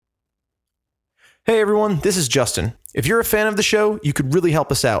Hey everyone, this is Justin. If you're a fan of the show, you could really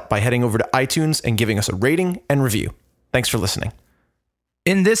help us out by heading over to iTunes and giving us a rating and review. Thanks for listening.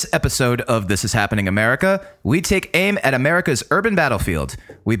 In this episode of This Is Happening America, we take aim at America's urban battlefield.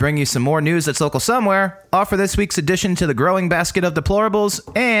 We bring you some more news that's local somewhere, offer this week's addition to the growing basket of deplorables,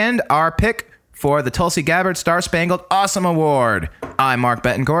 and our pick for the Tulsi Gabbard Star-Spangled Awesome Award. I'm Mark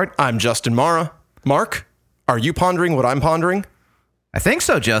Betancourt. I'm Justin Mara. Mark, are you pondering what I'm pondering? I think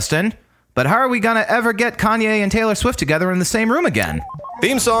so, Justin. But how are we going to ever get Kanye and Taylor Swift together in the same room again?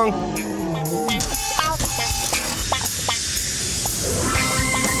 Theme song.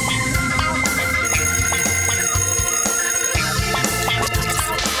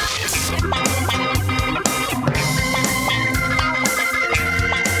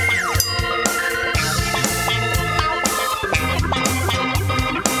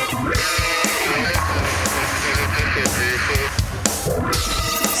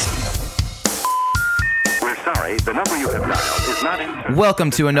 The number you have dialed is not in.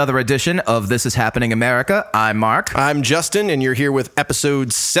 Welcome to another edition of This Is Happening America. I'm Mark. I'm Justin, and you're here with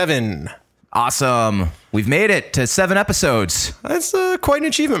episode 7. Awesome. We've made it to 7 episodes. That's quite an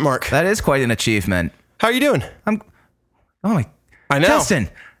achievement, Mark. That is quite an achievement. How are you doing? Oh my. I know. Justin,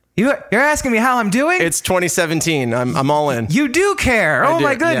 you're asking me how I'm doing? It's 2017. I'm all in. You do care. I Oh do,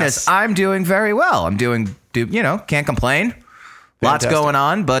 my goodness. yes. I'm doing very well. I'm doing, can't complain. Lots Fantastic. going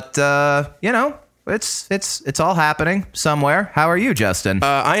on, but it's all happening somewhere. How are you, Justin?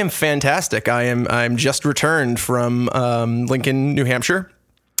 I am fantastic. I'm just returned from Lincoln, New Hampshire,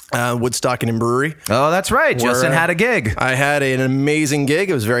 Woodstock and Brewery. Oh, that's right. Justin had a gig. I had an amazing gig.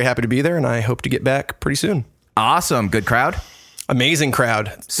 I was very happy to be there, and I hope to get back pretty soon. Awesome. Good crowd. Amazing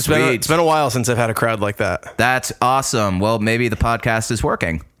crowd. It's been a while since I've had a crowd like that. That's awesome. Well, maybe the podcast is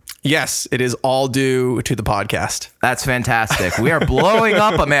working. Yes, it is all due to the podcast. That's fantastic. We are blowing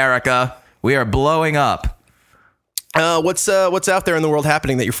up, America. We are blowing up. What's out there in the world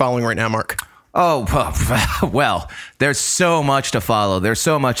happening that you're following right now, Mark? Oh, well, there's so much to follow.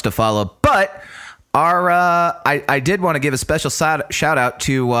 But I did want to give a special shout out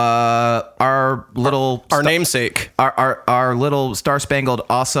to our namesake, our little Star-Spangled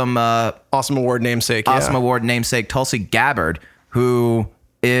Awesome Award namesake, Awesome Award namesake, Tulsi Gabbard, who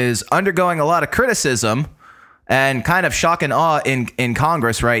is undergoing a lot of criticism and kind of shock and awe in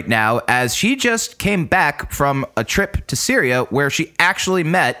Congress right now, as she just came back from a trip to Syria where she actually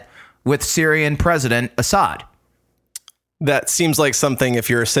met with Syrian President Assad. That seems like something, if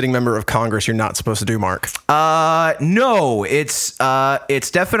you're a sitting member of Congress, you're not supposed to do, Mark. No, it's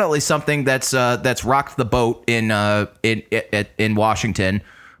definitely something that's rocked the boat in Washington.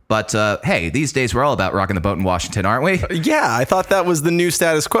 But hey, these days we're all about rocking the boat in Washington, aren't we? Yeah, I thought that was the new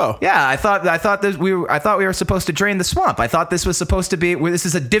status quo. Yeah, I thought we were supposed to drain the swamp. I thought this was supposed to be.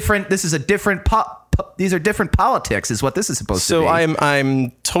 These are different politics, is what this is supposed to be. So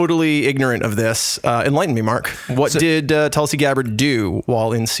I'm totally ignorant of this. Enlighten me, Mark. What did Tulsi Gabbard do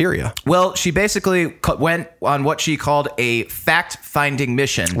while in Syria? Well, she basically went on what she called a fact-finding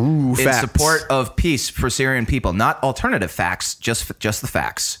mission in support of peace for Syrian people. Not alternative facts, just the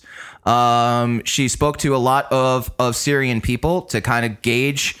facts. She spoke to a lot of Syrian people to kind of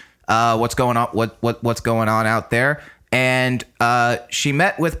gauge what's going on, what's going on out there. And she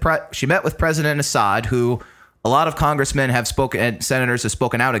met with President Assad, who a lot of congressmen have spoken and senators have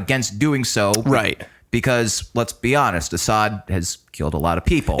spoken out against doing so. Right. Because let's be honest, Assad has killed a lot of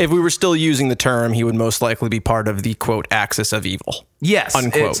people. If we were still using the term, he would most likely be part of the quote axis of evil. Yes,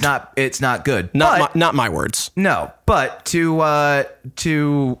 unquote. It's not good. Not my words. No, but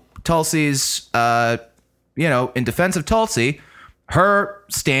to Tulsi's, in defense of Tulsi, her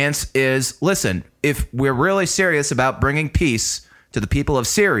stance is, listen, if we're really serious about bringing peace to the people of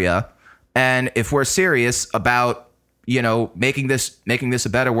Syria, and if we're serious about, making this a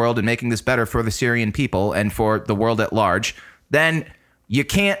better world and making this better for the Syrian people and for the world at large, then you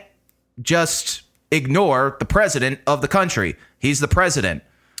can't just ignore the president of the country. He's the president.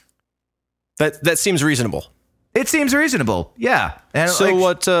 That seems reasonable. It seems reasonable, yeah. And so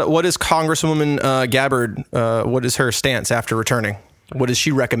what is Congresswoman Gabbard, what is her stance after returning? What does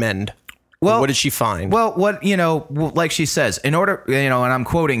she recommend? Well, what did she find? Well, like she says, in order, and I'm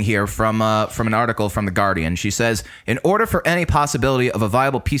quoting here from an article from The Guardian, she says, in order for any possibility of a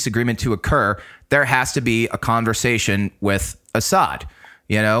viable peace agreement to occur, there has to be a conversation with Assad.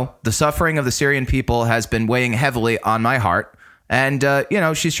 The suffering of the Syrian people has been weighing heavily on my heart. And,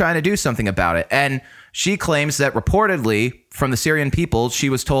 she's trying to do something about it. And she claims that reportedly from the Syrian people, she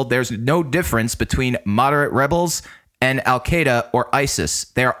was told there's no difference between moderate rebels and Al-Qaeda or ISIS.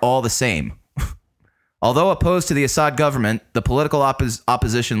 They're all the same. Although opposed to the Assad government, the political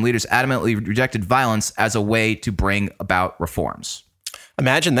opposition leaders adamantly rejected violence as a way to bring about reforms.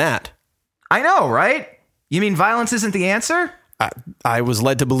 Imagine that. I know, right? You mean violence isn't the answer? I was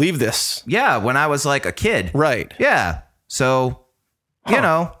led to believe this. Yeah, when I was like a kid. Right. Yeah. So, you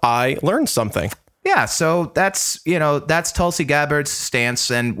know. I learned something. Yeah, so that's Tulsi Gabbard's stance.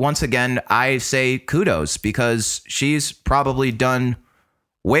 And once again, I say kudos because she's probably done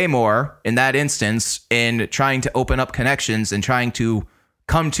way more in that instance in trying to open up connections and trying to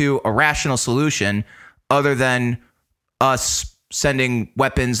come to a rational solution other than us sending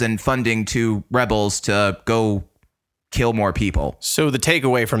weapons and funding to rebels to go kill more people. So the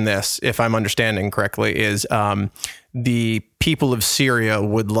takeaway from this, if I'm understanding correctly, is the people of Syria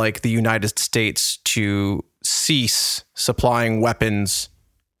would like the United States to cease supplying weapons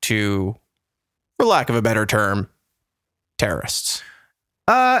to, for lack of a better term, terrorists.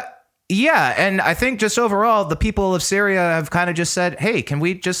 Yeah, and I think just overall, the people of Syria have kind of just said, hey, can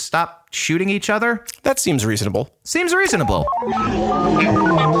we just stop shooting each other? That seems reasonable. Seems reasonable.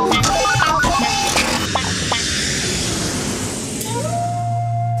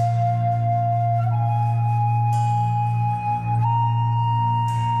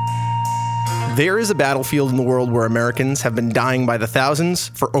 There is a battlefield in the world where Americans have been dying by the thousands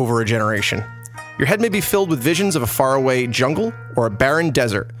for over a generation. Your head may be filled with visions of a faraway jungle or a barren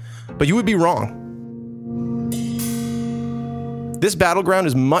desert, but you would be wrong. This battleground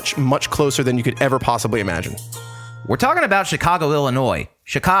is much, much closer than you could ever possibly imagine. We're talking about Chicago, Illinois.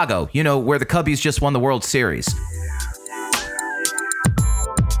 Chicago, where the Cubbies just won the World Series.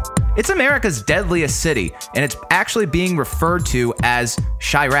 It's America's deadliest city, and it's actually being referred to as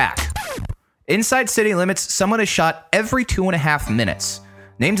Chiraq. Inside city limits, someone is shot every 2.5 minutes.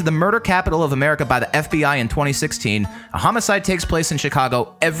 Named the murder capital of America by the FBI in 2016, a homicide takes place in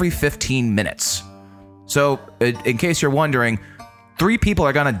Chicago every 15 minutes. So, in case you're wondering, 3 people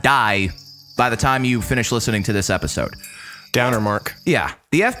are going to die by the time you finish listening to this episode. Downer mark. Yeah.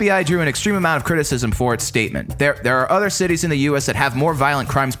 The FBI drew an extreme amount of criticism for its statement. There are other cities in the U.S. that have more violent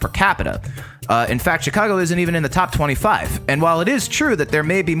crimes per capita. In fact, Chicago isn't even in the top 25. And while it is true that there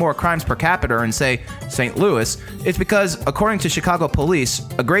may be more crimes per capita in, say, St. Louis, it's because, according to Chicago police,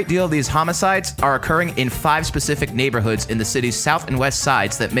 a great deal of these homicides are occurring in 5 specific neighborhoods in the city's south and west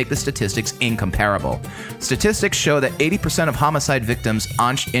sides that make the statistics incomparable. Statistics show that 80% of homicide victims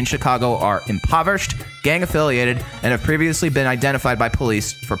in Chicago are impoverished, gang-affiliated, and have previously been identified by police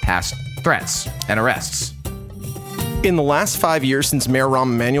for past threats and arrests. In the last 5 years since Mayor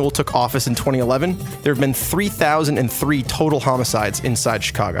Rahm Emanuel took office in 2011, there have been 3,003 total homicides inside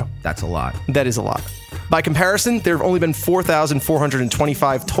Chicago. That's a lot. That is a lot. By comparison, there have only been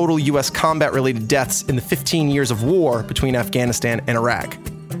 4,425 total U.S. combat-related deaths in the 15 years of war between Afghanistan and Iraq.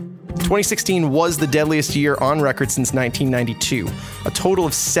 2016 was the deadliest year on record since 1992. A total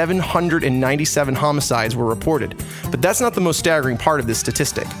of 797 homicides were reported. But that's not the most staggering part of this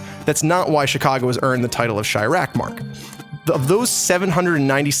statistic. That's not why Chicago has earned the title of Chiraq Mark. Of those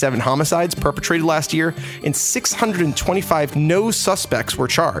 797 homicides perpetrated last year, in 625 no suspects were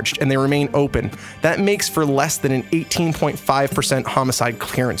charged, and they remain open. That makes for less than an 18.5% homicide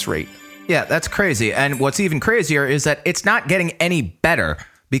clearance rate. Yeah, that's crazy. And what's even crazier is that it's not getting any better.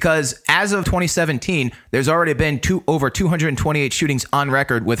 Because as of 2017, there's already been over 228 shootings on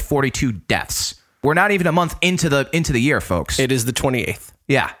record with 42 deaths. We're not even a month into the year, folks. It is the 28th.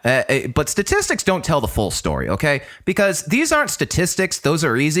 Yeah, but statistics don't tell the full story, okay? Because these aren't statistics; those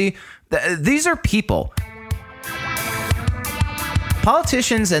are easy. These are people.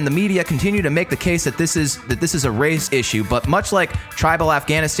 Politicians and the media continue to make the case that this is a race issue, but much like tribal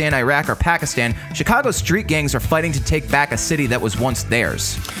Afghanistan, Iraq, or Pakistan, Chicago's street gangs are fighting to take back a city that was once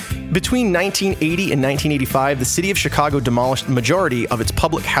theirs. Between 1980 and 1985, the city of Chicago demolished the majority of its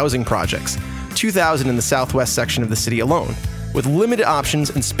public housing projects, 2,000 in the southwest section of the city alone. With limited options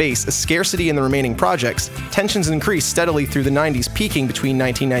and space, a scarcity in the remaining projects, tensions increased steadily through the 90s, peaking between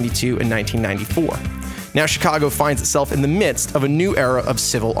 1992 and 1994. Now Chicago finds itself in the midst of a new era of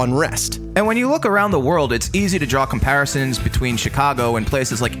civil unrest. And when you look around the world, it's easy to draw comparisons between Chicago and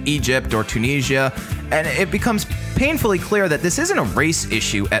places like Egypt or Tunisia, and it becomes painfully clear that this isn't a race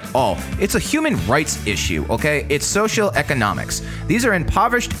issue at all. It's a human rights issue, okay? It's social economics. These are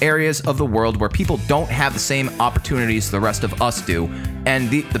impoverished areas of the world where people don't have the same opportunities the rest of us do, and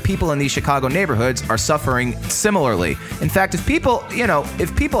the people in these Chicago neighborhoods are suffering similarly. In fact, if people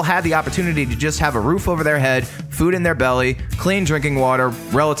had the opportunity to just have a roof over their head, food in their belly, clean drinking water,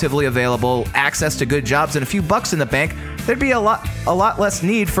 relatively available, access to good jobs, and a few bucks in the bank, there'd be a lot less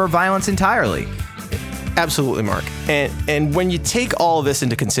need for violence entirely. Absolutely, Mark. And when you take all of this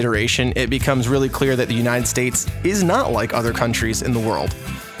into consideration, it becomes really clear that the United States is not like other countries in the world.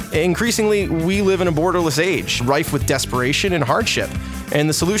 Increasingly, we live in a borderless age, rife with desperation and hardship, and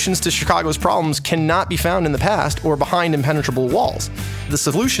the solutions to Chicago's problems cannot be found in the past or behind impenetrable walls. The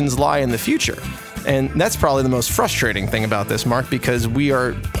solutions lie in the future. And that's probably the most frustrating thing about this, Mark, because we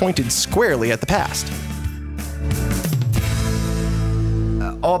are pointed squarely at the past.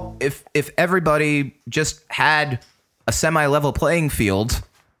 If everybody just had a semi-level playing field,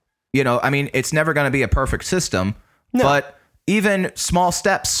 it's never going to be a perfect system, but even small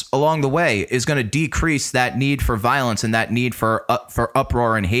steps along the way is going to decrease that need for violence and that need for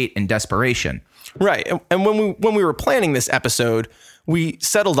uproar and hate and desperation. Right. And when we were planning this episode, we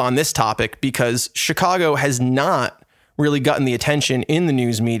settled on this topic because Chicago has not really gotten the attention in the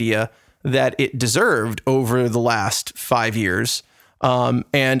news media that it deserved over the last 5 years.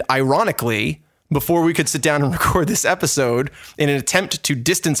 And ironically, before we could sit down and record this episode, in an attempt to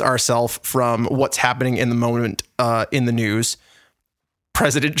distance ourselves from what's happening in the moment in the news,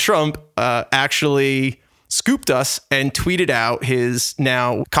 President Trump actually scooped us and tweeted out his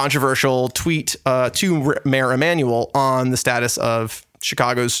now controversial tweet to Mayor Emanuel on the status of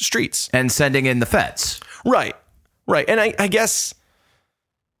Chicago's streets. And sending in the feds. Right. And I guess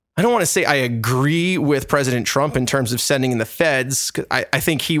I don't want to say I agree with President Trump in terms of sending in the feds. I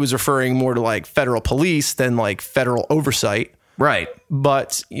think he was referring more to like federal police than like federal oversight. Right.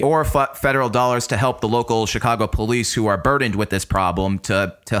 But or federal dollars to help the local Chicago police who are burdened with this problem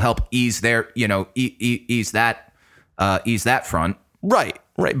to help ease their, ease that front. Right.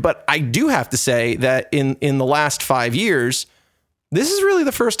 But I do have to say that in the last 5 years, this is really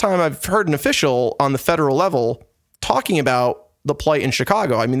the first time I've heard an official on the federal level talking about the plight in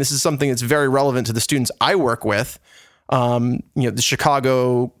Chicago. I mean, this is something that's very relevant to the students I work with. The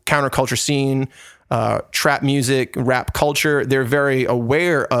Chicago counterculture scene, trap music, rap culture, they're very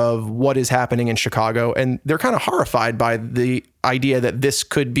aware of what is happening in Chicago, and they're kind of horrified by the idea that this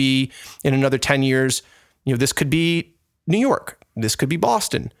could be, in another 10 years, this could be New York, this could be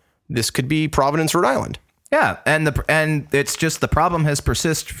Boston, this could be Providence, Rhode Island. Yeah, and it's just the problem has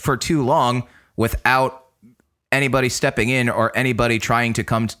persisted for too long without anybody stepping in or anybody trying to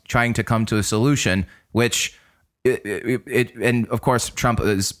come to a solution, which and of course Trump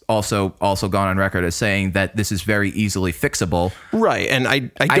has also gone on record as saying that this is very easily fixable. Right. And I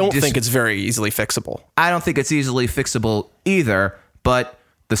don't think it's very easily fixable. I don't think it's easily fixable either, but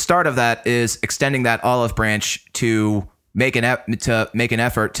the start of that is extending that olive branch to make an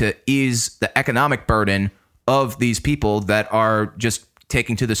effort to ease the economic burden of these people that are just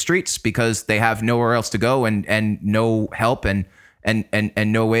taking to the streets because they have nowhere else to go and no help and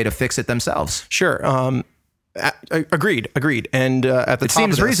no way to fix it themselves. Sure. Agreed. And at the it top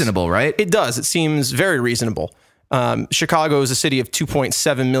seems of this, reasonable, right? It does. It seems very reasonable. Chicago is a city of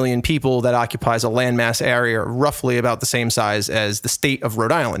 2.7 million people that occupies a landmass area roughly about the same size as the state of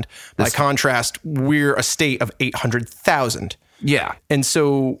Rhode Island. By contrast, we're a state of 800,000. Yeah. And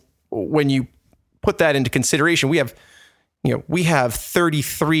so when you put that into consideration, we have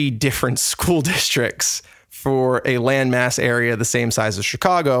 33 different school districts for a landmass area the same size as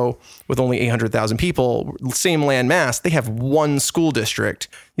Chicago with only 800,000 people. Same landmass, they have one school district.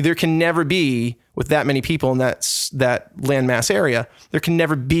 There can never be, with that many people in that landmass area, there can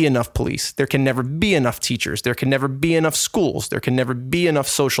never be enough police. There can never be enough teachers. There can never be enough schools. There can never be enough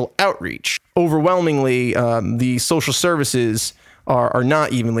social outreach. Overwhelmingly, the social services are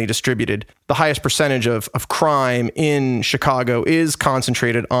not evenly distributed. The highest percentage of crime in Chicago is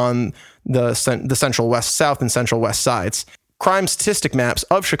concentrated on the Central West, South and Central West sides. Crime statistic maps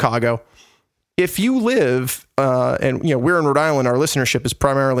of Chicago. If you live, and we're in Rhode Island, our listenership is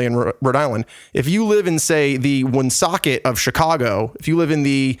primarily in Rhode Island. If you live in, say, the Woonsocket of Chicago, if you live in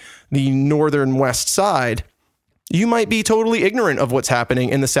the northern west side, you might be totally ignorant of what's happening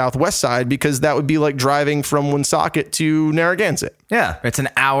in the southwest side because that would be like driving from Woonsocket to Narragansett. Yeah, it's an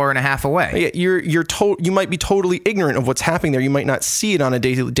hour and a half away. You might be totally ignorant of what's happening there. You might not see it on a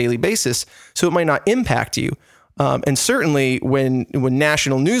daily basis, so it might not impact you. And certainly when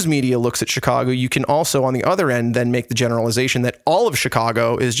national news media looks at Chicago, you can also on the other end then make the generalization that all of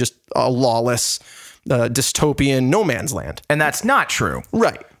Chicago is just a lawless, dystopian no man's land. And that's not true.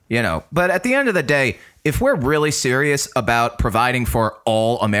 Right. But at the end of the day, if we're really serious about providing for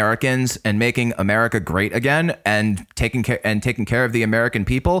all Americans and making America great again and taking care of the American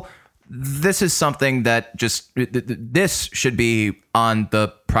people, this is something that this should be on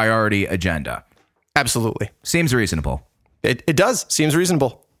the priority agenda. Absolutely. Seems reasonable. It does. Seems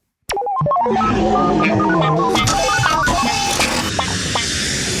reasonable.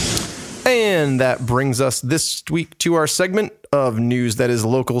 And that brings us this week to our segment of news that is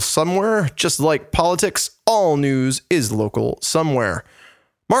local somewhere. Just like politics, all news is local somewhere.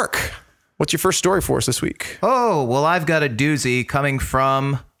 Mark, what's your first story for us this week? Oh, well, I've got a doozy coming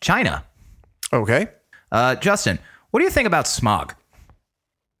from China. Okay. Justin, what do you think about smog?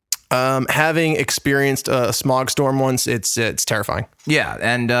 Having experienced a smog storm once, it's terrifying. Yeah,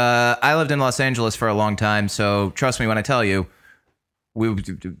 and I lived in Los Angeles for a long time, so trust me when I tell you,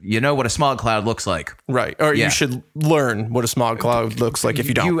 you know what a smog cloud looks like. Right. Or Yeah. you should learn what a smog cloud looks like if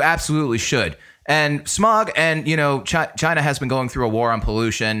you don't. You absolutely should. And smog, and China has been going through a war on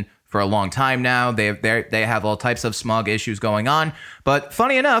pollution for a long time now. They have all types of smog issues going on. But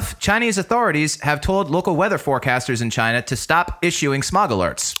funny enough, Chinese authorities have told local weather forecasters in China to stop issuing smog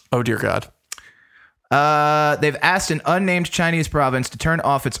alerts. Oh, dear God. They've asked an unnamed Chinese province to turn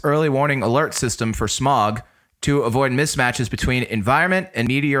off its early warning alert system for smog to avoid mismatches between environment and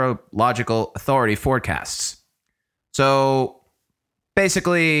meteorological authority forecasts. So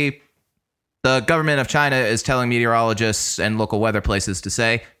basically, the government of China is telling meteorologists and local weather places to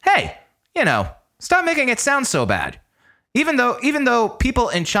say, hey, stop making it sound so bad. Even though people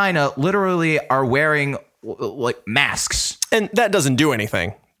in China literally are wearing like masks. And that doesn't do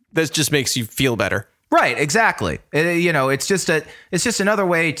anything. That just makes you feel better. Right, exactly. It's just another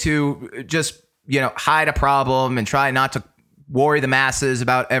way to just, hide a problem and try not to worry the masses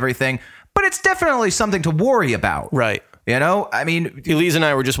about everything. But it's definitely something to worry about. Right. I mean, Elise and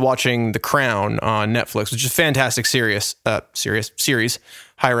I were just watching The Crown on Netflix, which is a fantastic series.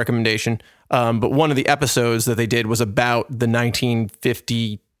 High recommendation. But one of the episodes that they did was about the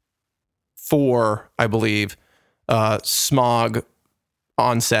 1954, I believe, smog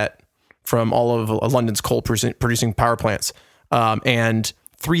onset from all of London's coal producing power plants. And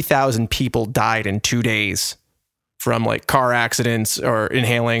 3,000 people died in 2 days from like car accidents or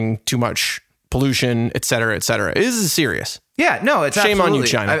inhaling too much pollution, et cetera, et cetera. This is serious. yeah, no, it's Shame on you,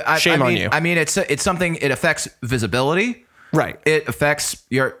 absolutely- China. Shame on you. I mean, it's something. It affects visibility. Right. It affects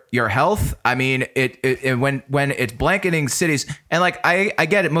your health. I mean, it when it's blanketing cities, and like I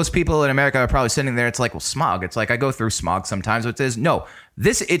get it. Most people in America are probably sitting there. It's like, well, smog. It's like I go through smog sometimes. But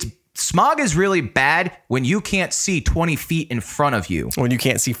smog is really bad when you can't see 20 feet in front of you. When you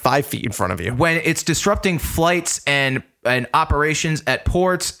can't see 5 feet in front of you. When it's disrupting flights and operations at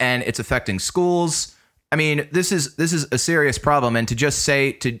ports, and it's affecting schools. I mean, this is a serious problem, and to just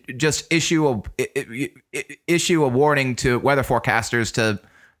issue a warning to weather forecasters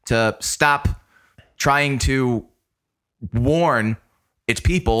to stop trying to warn its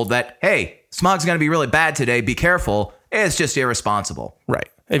people that, hey, smog's going to be really bad today, be careful. It's just irresponsible. Right.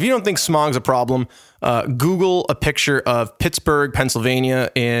 If you don't think smog's a problem, Google a picture of Pittsburgh,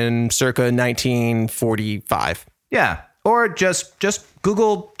 Pennsylvania in circa 1945. Yeah. Or just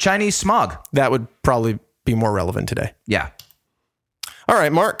Google Chinese smog. That would probably be more relevant today. Yeah. All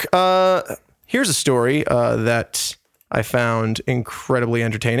right, Mark. Here's a story that I found incredibly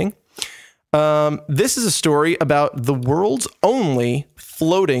entertaining. This is a story about the world's only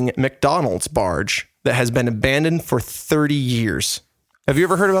floating McDonald's barge that has been abandoned for 30 years. Have you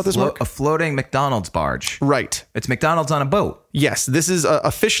ever heard about this, Mark? A floating McDonald's barge. Right. It's McDonald's on a boat. Yes, this is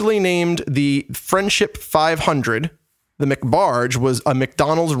officially named the Friendship 500. The McBarge was a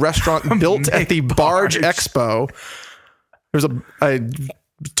McDonald's restaurant built at the Barge Expo. There's I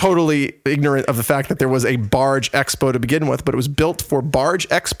totally ignorant of the fact that there was a Barge Expo to begin with, but it was built for Barge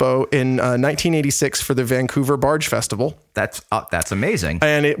Expo in 1986 for the Vancouver Barge Festival. That's amazing.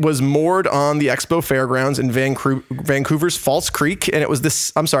 And it was moored on the Expo Fairgrounds in Vancouver's False Creek. And it was the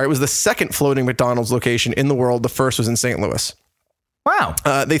second floating McDonald's location in the world. The first was in St. Louis. Wow.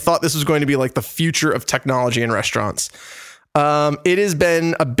 They thought this was going to be like the future of technology in restaurants. It has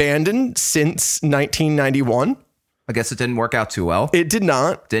been abandoned since 1991. I guess it didn't work out too well. It did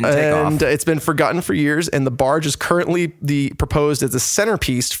not. Didn't take off. And it's been forgotten for years. And the barge is currently proposed as a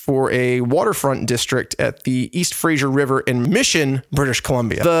centerpiece for a waterfront district at the East Fraser River in Mission, British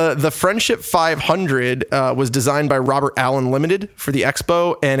Columbia. The Friendship 500 was designed by Robert Allen Limited for the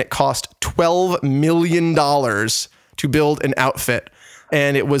expo, and it cost $12 million to build an outfit.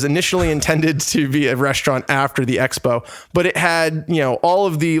 And it was initially intended to be a restaurant after the expo, but it had, all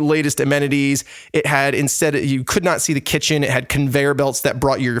of the latest amenities. It had, instead, you could not see the kitchen. It had conveyor belts that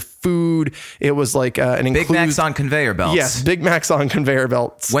brought your food. It was like an Big Macs on conveyor belts. Yes, Big Macs on conveyor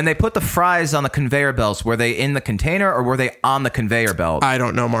belts. When they put the fries on the conveyor belts, were they in the container or were they on the conveyor belt? I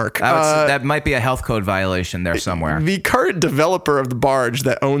don't know, Mark. That might be a health code violation there somewhere. The current developer of the barge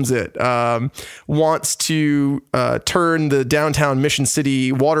that owns it wants to turn the downtown Mission City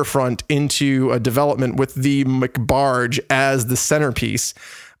waterfront into a development with the McBarge as the centerpiece.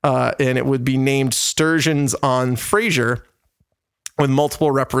 and it would be named Sturgeon's on Fraser, with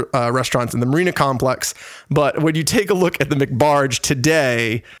multiple restaurants in the Marina Complex. But when you take a look at the McBarge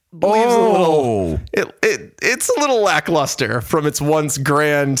today, it's a little lackluster from its once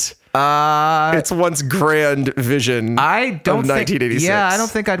grand vision. I don't of think, 1986. Yeah, I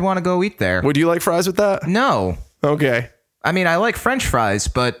don't think I'd want to go eat there. Would you like fries with that? No. Okay. I mean, I like French fries,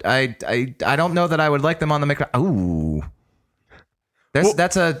 but I don't know that I would like them on the McDonald's. Ooh. That's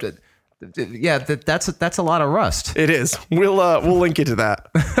a lot of rust. It is. We'll link you to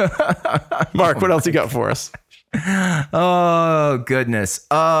that. Mark, what else you got for us? Oh, goodness.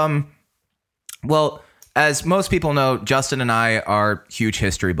 Well, as most people know, Justin and I are huge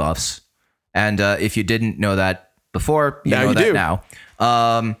history buffs. And if you didn't know that before, you know that now.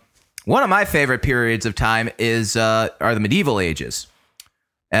 One of my favorite periods of time are the medieval ages.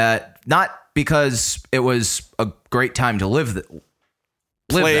 Not because it was a great time to live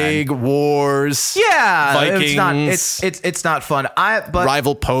Plague, then. Wars, Vikings. It's not fun. But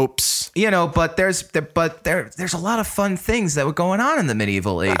rival popes. But there's a lot of fun things that were going on in the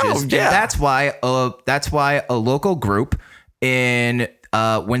medieval ages. Oh, yeah. And that's why a local group in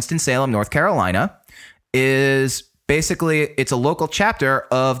Winston-Salem, North Carolina, is basically it's a local chapter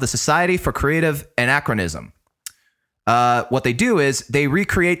of the Society for Creative Anachronism. What they do is they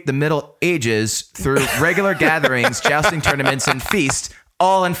recreate the Middle Ages through regular gatherings, jousting tournaments, and feasts,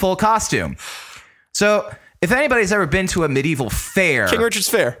 all in full costume. So if anybody's ever been to a medieval fair, King Richard's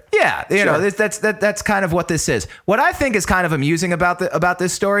Fair. Yeah, that's kind of what this is. What I think is kind of amusing about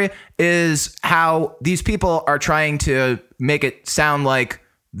this story is how these people are trying to make it sound like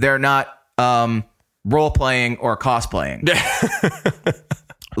they're not role playing or cosplaying.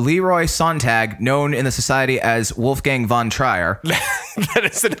 Leroy Sontag, known in the society as Wolfgang von Trier. That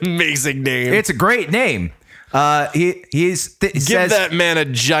is an amazing name. It's a great name. Give that man a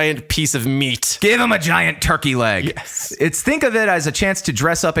giant piece of meat. Give him a giant turkey leg. Yes. Think of it as a chance to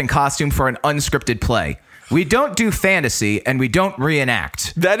dress up in costume for an unscripted play. We don't do fantasy and we don't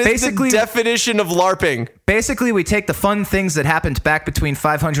reenact. That is basically the definition of LARPing. Basically, we take the fun things that happened back between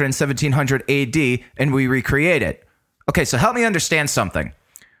 500 and 1700 AD and we recreate it. Okay, so help me understand something.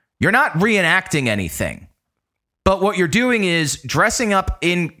 You're not reenacting anything. But what you're doing is dressing up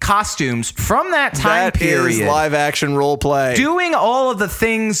in costumes from that time period. That is live action role play. Doing all of the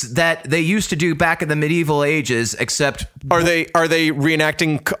things that they used to do back in the medieval ages, except are they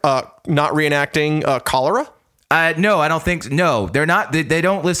reenacting not reenacting cholera? No, I don't think. No, they're not. They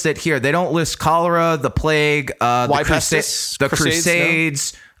don't list it here. They don't list cholera, the plague, the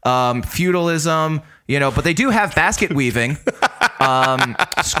Crusades, feudalism. But they do have basket weaving,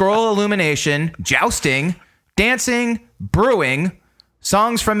 scroll illumination, jousting, dancing, brewing,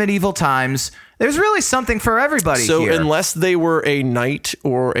 songs from medieval times. There's really something for everybody here. So unless they were a knight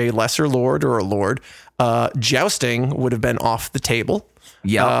or a lesser lord or a lord, jousting would have been off the table.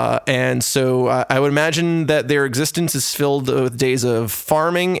 Yeah. And so I would imagine that their existence is filled with days of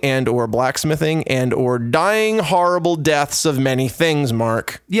farming and or blacksmithing and or dying horrible deaths of many things,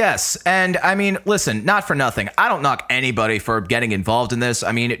 Mark. Yes. And I mean, listen, not for nothing. I don't knock anybody for getting involved in this.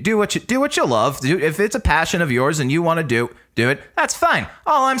 I mean, do what you love. If it's a passion of yours and you want to do it, that's fine.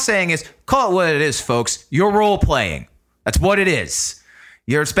 All I'm saying is call it what it is, folks. You're role playing. That's what it is.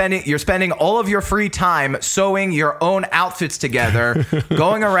 You're spending all of your free time sewing your own outfits together,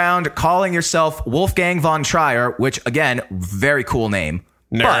 going around calling yourself Wolfgang von Trier, which again, very cool name.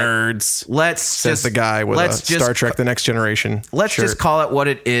 Nerds. Says the guy with a Star Trek: The Next Generation. Let's just call it what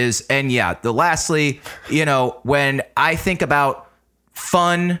it is. And yeah, lastly, when I think about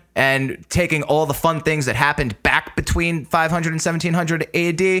fun and taking all the fun things that happened back between 500 and 1700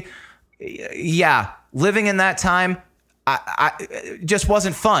 AD, yeah, living in that time, I just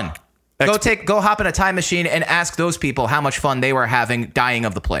wasn't fun. Go hop in a time machine and ask those people how much fun they were having dying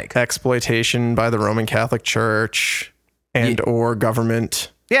of the plague. Exploitation by the Roman Catholic Church and or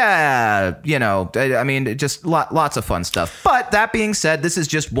government. Yeah, I mean, just lots of fun stuff. But that being said, this is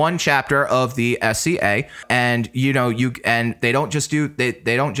just one chapter of the SCA, and they don't just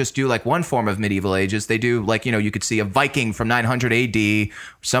do like one form of medieval ages. They do like you could see a Viking from 900 AD,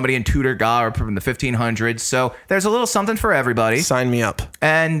 somebody in Tudor Gaul from the 1500s. So there's a little something for everybody. Sign me up.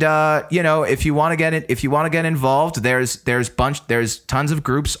 And if you want to get involved, there's tons of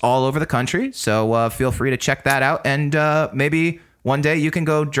groups all over the country. So feel free to check that out, and maybe one day you can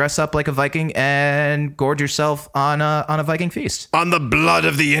go dress up like a Viking and gorge yourself on a Viking feast. On the blood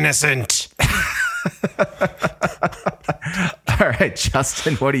of the innocent. All right,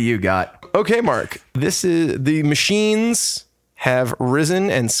 Justin, what do you got? Okay, Mark. This is the machines have risen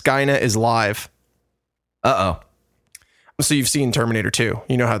and Skynet is live. Uh-oh. So you've seen Terminator 2.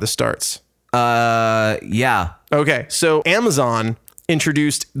 You know how this starts. Yeah. Okay, so Amazon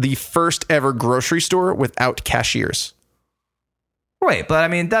introduced the first ever grocery store without cashiers. Wait, but I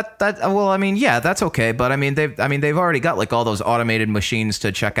mean yeah, that's okay. But I mean they've already got like all those automated machines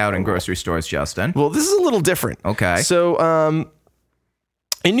to check out in grocery stores, Justin. Well, this is a little different. Okay. So,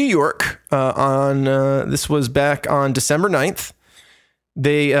 in New York, this was back on December 9th,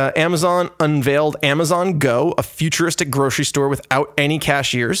 Amazon unveiled Amazon Go, a futuristic grocery store without any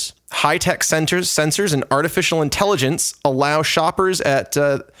cashiers. High-tech sensors, and artificial intelligence allow shoppers at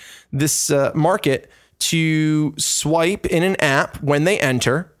this market to swipe in an app when they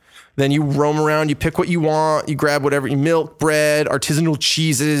enter. Then you roam around, you pick what you want, you grab whatever, milk, bread, artisanal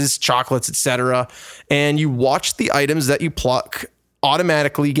cheeses, chocolates, etc. And you watch the items that you pluck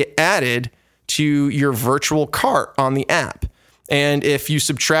automatically get added to your virtual cart on the app. And if you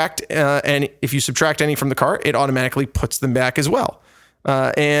subtract any from the cart, it automatically puts them back as well.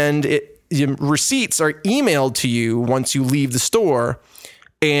 Receipts are emailed to you once you leave the store,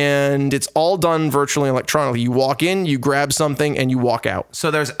 and it's all done virtually and electronically. You walk in, you grab something, and you walk out. So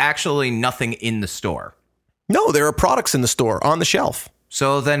there's actually nothing in the store. No, there are products in the store on the shelf.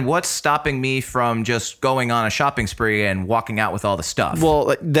 So then what's stopping me from just going on a shopping spree and walking out with all the stuff?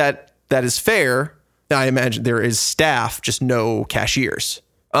 Well, that is fair. I imagine there is staff, just no cashiers.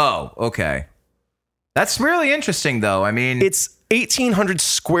 Oh, okay. That's really interesting, though. I mean, it's 1,800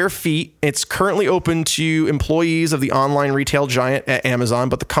 square feet. It's currently open to employees of the online retail giant at Amazon,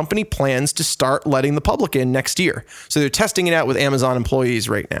 but the company plans to start letting the public in next year. So they're testing it out with Amazon employees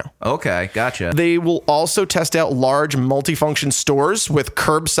right now. Okay, gotcha. They will also test out large multifunction stores with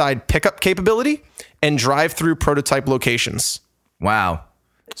curbside pickup capability and drive-through prototype locations. Wow.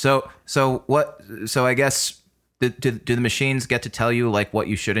 So I guess do the machines get to tell you like what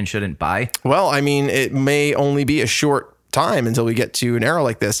you should and shouldn't buy? Well, I mean, it may only be a short time until we get to an era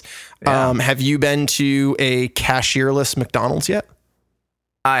like this. Yeah. Have you been to a cashierless McDonald's yet?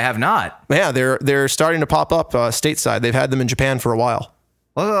 I have not. Yeah, they're starting to pop up stateside. They've had them in Japan for a while.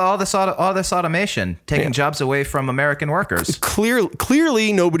 Well, all this automation taking jobs away from American workers.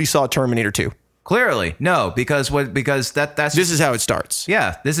 Clearly, nobody saw Terminator 2. Clearly, no, because that's this is how it starts.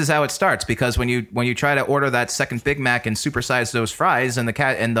 Yeah, this is how it starts. Because when you try to order that second Big Mac and supersize those fries, and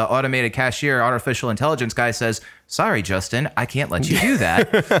the automated cashier, artificial intelligence guy says, "Sorry, Justin, I can't let you do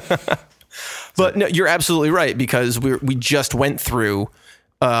that." But no, you're absolutely right, because we just went through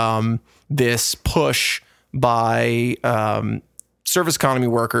this push by service economy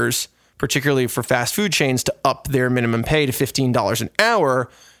workers, particularly for fast food chains, to up their minimum pay to $15 an hour.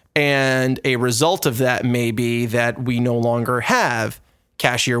 And a result of that may be that we no longer have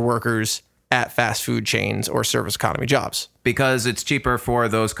cashier workers at fast food chains or service economy jobs. Because it's cheaper for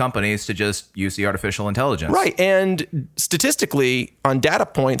those companies to just use the artificial intelligence. Right. And statistically, on data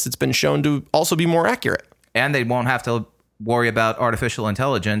points, it's been shown to also be more accurate. And they won't have to worry about artificial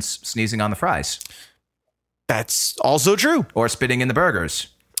intelligence sneezing on the fries. That's also true. Or spitting in the burgers.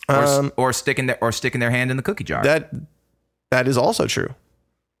 Or sticking their hand in the cookie jar. That is also true.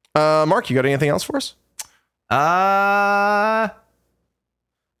 Mark, you got anything else for us? All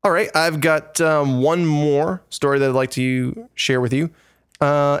right, I've got one more story that I'd like to share with you.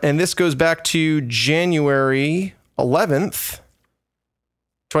 And this goes back to January 11th,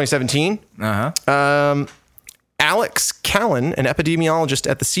 2017. Alex Callan, an epidemiologist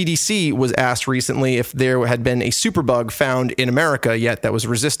at the CDC, was asked recently if there had been a superbug found in America yet that was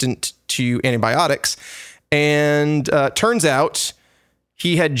resistant to antibiotics. And turns out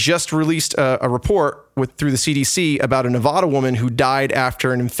he had just released a report through the CDC about a Nevada woman who died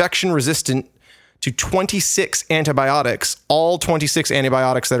after an infection resistant to 26 antibiotics. All 26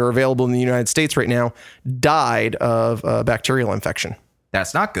 antibiotics that are available in the United States right now died of a bacterial infection.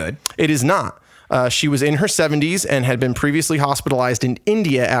 That's not good. It is not. She was in her 70s and had been previously hospitalized in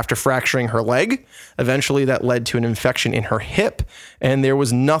India after fracturing her leg. Eventually, that led to an infection in her hip, and there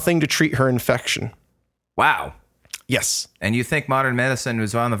was nothing to treat her infection. Wow. Yes. And you think modern medicine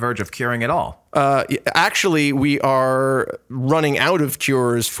was on the verge of curing it all? Actually, we are running out of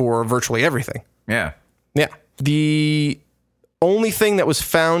cures for virtually everything. Yeah. Yeah. The only thing that was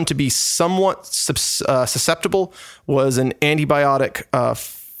found to be somewhat susceptible was an antibiotic,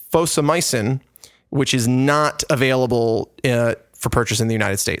 fosomycin, which is not available for purchase in the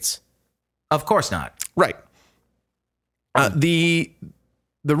United States. Of course not. Right. The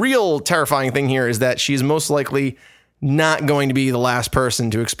real terrifying thing here is that she's most likely not going to be the last person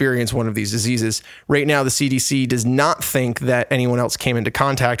to experience one of these diseases. Right now, the CDC does not think that anyone else came into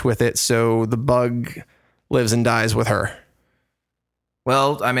contact with it, so the bug lives and dies with her.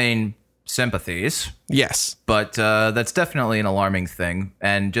 Well, I mean, sympathies. Yes. But that's definitely an alarming thing,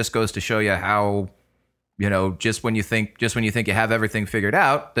 and just goes to show you how, just when you think you have everything figured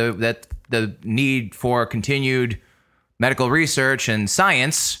out, the need for continued medical research and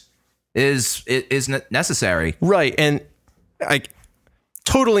science is necessary. Right. And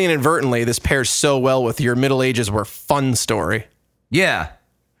totally inadvertently, this pairs so well with your Middle Ages were fun story. Yeah.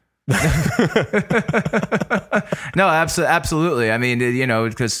 No, absolutely. I mean,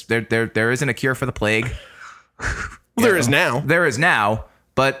 because there isn't a cure for the plague. There is now. There is now,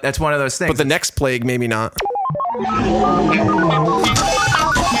 but that's one of those things. But the next plague, maybe not.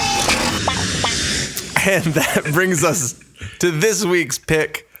 And that brings us to this week's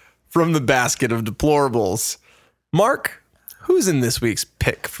pick from the basket of deplorables. Mark, who's in this week's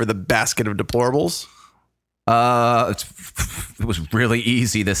pick for the basket of deplorables? It was really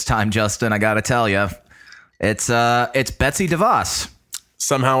easy this time, Justin. I got to tell you, it's Betsy DeVos.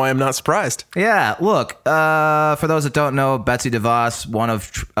 Somehow I am not surprised. Yeah, look, for those that don't know, Betsy DeVos, one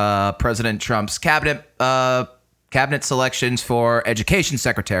of President Trump's cabinet selections for education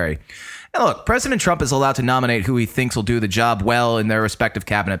secretary. And look, President Trump is allowed to nominate who he thinks will do the job well in their respective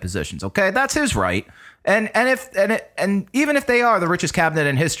cabinet positions. Okay, that's his right. And even if they are the richest cabinet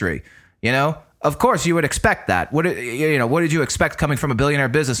in history, of course you would expect that. What did you expect coming from a billionaire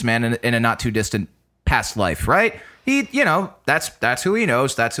businessman in a not too distant past life, right? That's who he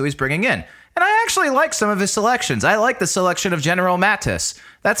knows. That's who he's bringing in. And I actually like some of his selections. I like the selection of General Mattis.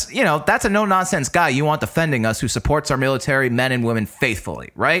 That's a no-nonsense guy you want defending us, who supports our military men and women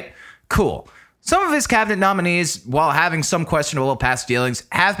faithfully, right? Cool. Some of his cabinet nominees, while having some questionable past dealings,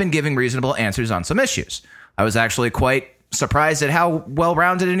 have been giving reasonable answers on some issues. I was actually quite surprised at how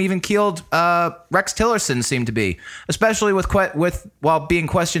well-rounded and even-keeled Rex Tillerson seemed to be, especially while being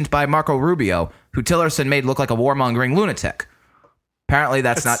questioned by Marco Rubio, who Tillerson made look like a warmongering lunatic. Apparently,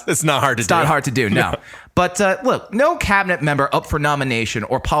 it's not hard to do. It's not hard to do, no. But look, no cabinet member up for nomination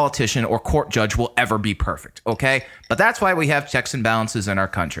or politician or court judge will ever be perfect, okay? But that's why we have checks and balances in our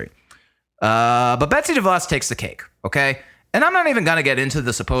country. But Betsy DeVos takes the cake, okay? And I'm not even going to get into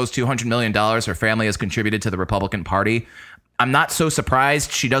the supposed $200 million her family has contributed to the Republican Party. I'm not so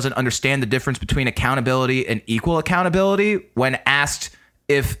surprised she doesn't understand the difference between accountability and equal accountability when asked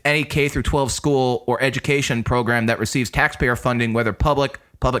if any K-12 school or education program that receives taxpayer funding, whether public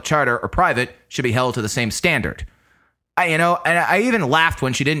charter, or private, should be held to the same standard. And I even laughed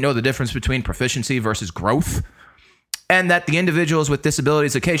when she didn't know the difference between proficiency versus growth, and that the Individuals with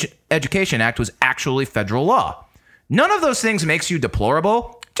Disabilities Education Act was actually federal law. None of those things makes you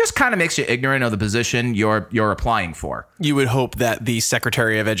deplorable, just kind of makes you ignorant of the position you're applying for. You would hope that the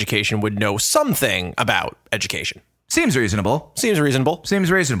Secretary of Education would know something about education. Seems reasonable.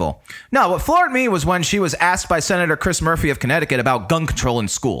 No, what floored me was when she was asked by Senator Chris Murphy of Connecticut about gun control in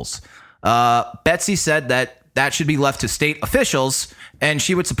schools. Betsy said that should be left to state officials, and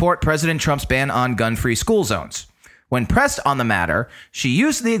she would support President Trump's ban on gun-free school zones. When pressed on the matter, she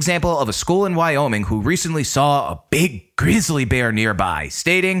used the example of a school in Wyoming who recently saw a big grizzly bear nearby,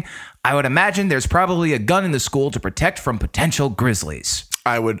 stating, "I would imagine there's probably a gun in the school to protect from potential grizzlies."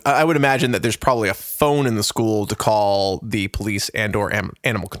 I would imagine that there's probably a phone in the school to call the police and/or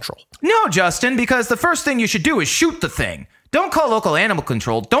animal control. No, Justin, because the first thing you should do is shoot the thing. Don't call local animal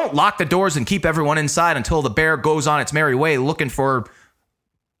control. Don't lock the doors and keep everyone inside until the bear goes on its merry way looking for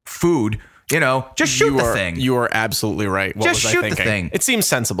food. Just shoot the thing. You are absolutely right. What just was I shoot thinking? the thing. It seems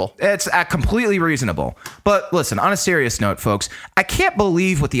sensible. It's completely reasonable. But listen, on a serious note, folks, I can't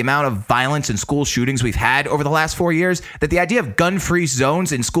believe with the amount of violence and school shootings we've had over the last 4 years that the idea of gun-free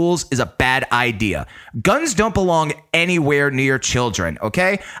zones in schools is a bad idea. Guns don't belong anywhere near children,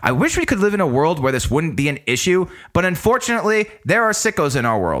 okay? I wish we could live in a world where this wouldn't be an issue, but unfortunately, there are sickos in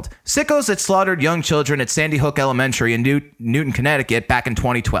our world. Sickos that slaughtered young children at Sandy Hook Elementary in Newton, Connecticut back in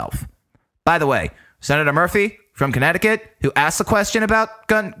 2012. By the way, Senator Murphy from Connecticut, who asked the question about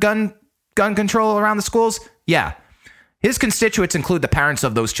gun control around the schools, yeah, his constituents include the parents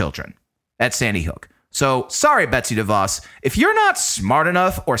of those children at Sandy Hook. So, sorry, Betsy DeVos, if you're not smart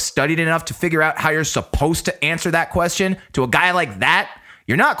enough or studied enough to figure out how you're supposed to answer that question to a guy like that,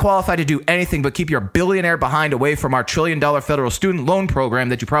 you're not qualified to do anything but keep your billionaire behind away from our $1 trillion federal student loan program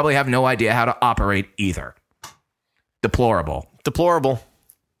that you probably have no idea how to operate either. Deplorable.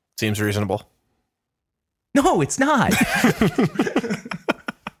 Seems reasonable. No, it's not.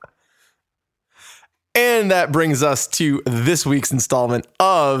 And that brings us to this week's installment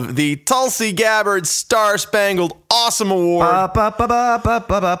of the Tulsi Gabbard Star Spangled Awesome Award.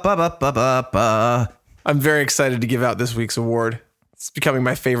 I'm very excited to give out this week's award. It's becoming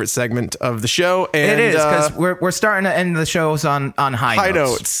my favorite segment of the show. And, It is, because we're starting to end the shows on high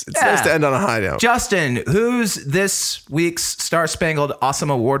notes. It's nice to end on a high note. Justin, who's this week's Star Spangled Awesome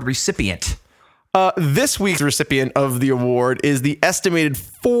Award recipient? This week's recipient of the award is the estimated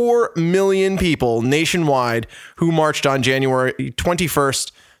 4 million people nationwide who marched on January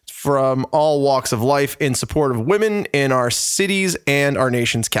 21st from all walks of life in support of women in our cities and our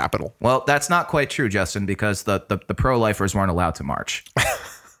nation's capital. Well, that's not quite true, Justin, because the pro-lifers weren't allowed to march.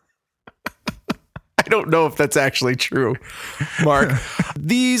 I don't know if that's actually true, Mark.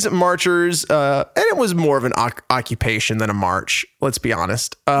 These marchers, and it was more of an occupation than a march, let's be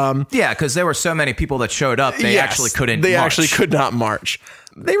honest. Yeah, because there were so many people that showed up, they actually couldn't They march. actually could not march.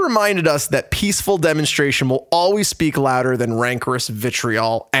 They reminded us that peaceful demonstration will always speak louder than rancorous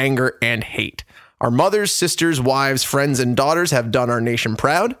vitriol, anger, and hate. Our mothers, sisters, wives, friends, and daughters have done our nation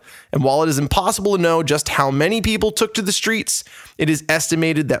proud. And while it is impossible to know just how many people took to the streets, it is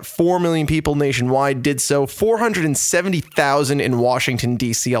estimated that 4 million people nationwide did so, 470,000 in Washington,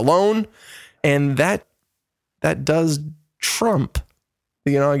 D.C. alone. And that does trump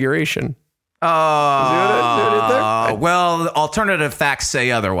the inauguration. See what I did there? Well, alternative facts say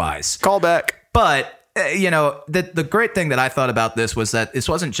otherwise. Call back. But, the great thing that I thought about this was that this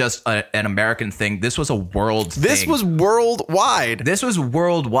wasn't just an American thing. This was a world thing. This was worldwide. This was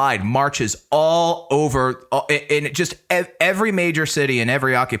worldwide. Marches all over, in just every major city and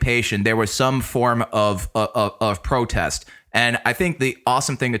every occupation, there was some form of protest. And I think the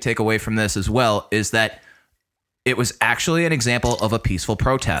awesome thing to take away from this as well is that it was actually an example of a peaceful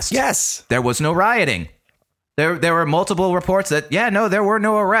protest. Yes. There was no rioting. There were multiple reports that, there were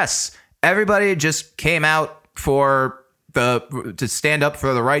no arrests. Everybody just came out to stand up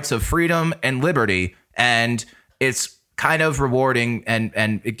for the rights of freedom and liberty. And it's kind of rewarding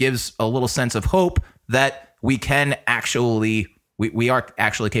and it gives a little sense of hope that we can actually, we are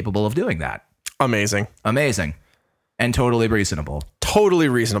actually capable of doing that. Amazing. And totally reasonable. Totally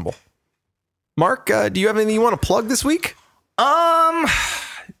reasonable. Mark, do you have anything you want to plug this week?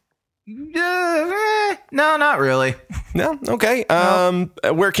 No, not really. No? Okay.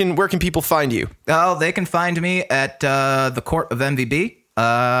 Where can people find you? Oh, they can find me at the Court of MVB.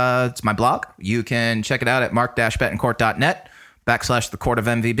 It's my blog. You can check it out at mark-betancourt.net /the Court of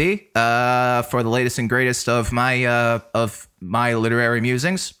MVB for the latest and greatest of my literary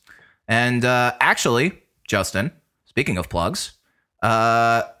musings. And actually, Justin, speaking of plugs,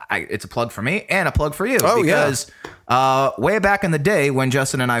 it's a plug for me and a plug for you. Oh, because way back in the day when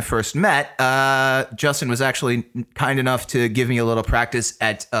Justin and I first met, Justin was actually kind enough to give me a little practice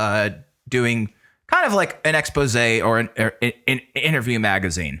at doing kind of like an expose or an interview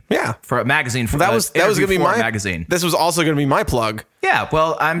magazine. Yeah, for a magazine. That was going to be my magazine. This was also going to be my plug. Yeah,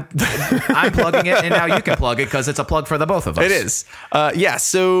 well, I'm plugging it, and now you can plug it because it's a plug for the both of us. It is.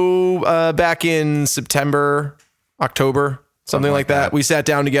 So back in September, October. Something like that. We sat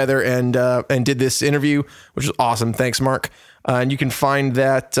down together and did this interview, which was awesome. Thanks, Mark. And you can find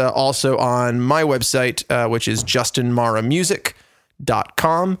that also on my website, which is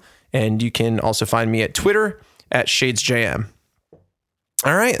justinmaramusic.com. And you can also find me at Twitter at ShadesJM.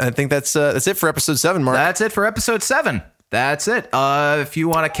 All right. I think that's it for episode 7, Mark. That's it for episode 7. That's it. If you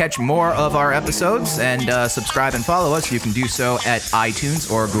want to catch more of our episodes and subscribe and follow us, you can do so at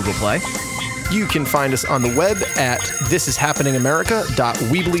iTunes or Google Play. You can find us on the web at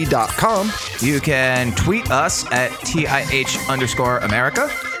thishishappeningamerica.weebly.com. You can tweet us at TIH_America.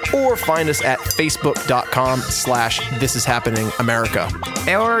 Or find us at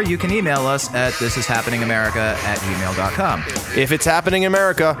facebook.com/thishishappeningamerica. Or you can email us at thishishappeningamerica@gmail.com. If it's happening in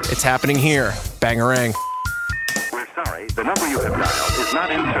America, it's happening here. Bangarang. We're sorry, the number you have dialed is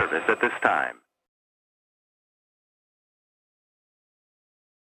not in service at this time.